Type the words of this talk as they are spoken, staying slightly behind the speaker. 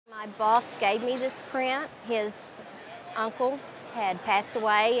My boss gave me this print. His uncle had passed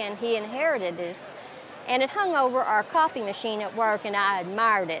away and he inherited this. And it hung over our copy machine at work and I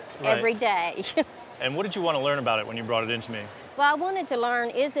admired it every day. And what did you want to learn about it when you brought it in to me? Well, I wanted to learn,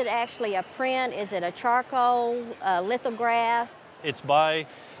 is it actually a print? Is it a charcoal, a lithograph? It's by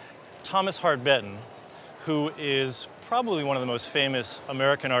Thomas Hart Benton, who is probably one of the most famous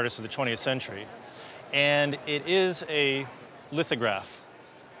American artists of the 20th century. And it is a lithograph.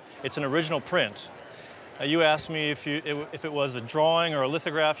 It's an original print. You asked me if it was a drawing or a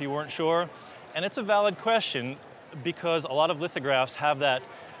lithograph, you weren't sure. And it's a valid question because a lot of lithographs have that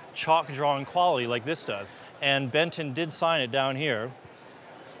chalk drawing quality like this does. And Benton did sign it down here.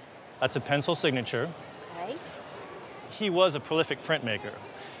 That's a pencil signature. Okay. He was a prolific printmaker.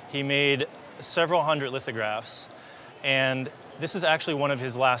 He made several hundred lithographs, and this is actually one of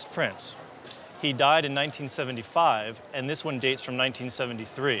his last prints. He died in 1975, and this one dates from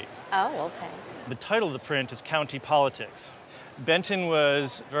 1973. Oh, okay. The title of the print is County Politics. Benton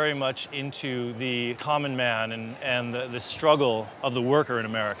was very much into the common man and the struggle of the worker in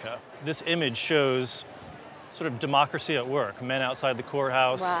America. This image shows sort of democracy at work, men outside the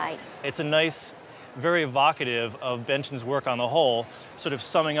courthouse. Right. It's a nice, very evocative of Benton's work on the whole, sort of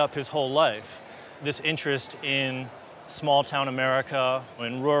summing up his whole life. This interest in small town America,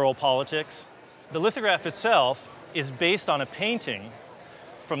 in rural politics. The lithograph itself is based on a painting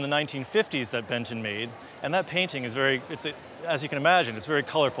from the 1950s that Benton made, and that painting is as you can imagine, it's a very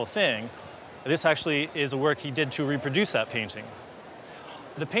colorful thing. This actually is a work he did to reproduce that painting.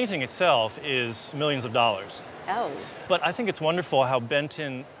 The painting itself is millions of dollars. Oh. But I think it's wonderful how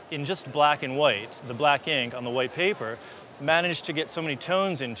Benton, in just black and white, the black ink on the white paper, managed to get so many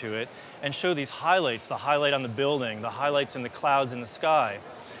tones into it and show these highlights, the highlight on the building, the highlights in the clouds in the sky.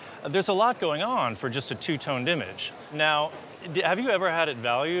 There's a lot going on for just a two-toned image. Now, have you ever had it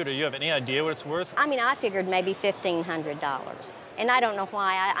valued, or you have any idea what it's worth? I mean, I figured maybe $1,500. And I don't know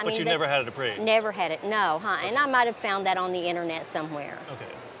why. But you never had it appraised? Never had it, no, huh? Okay. And I might have found that on the internet somewhere.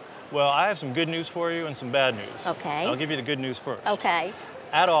 Okay. Well, I have some good news for you and some bad news. Okay. I'll give you the good news first. Okay.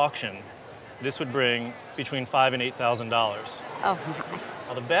 At auction, this would bring between $5,000 and $8,000. Oh, my.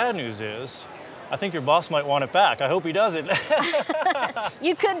 Well, the bad news is, I think your boss might want it back. I hope he doesn't.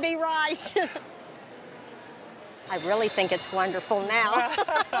 You could be right. I really think it's wonderful now.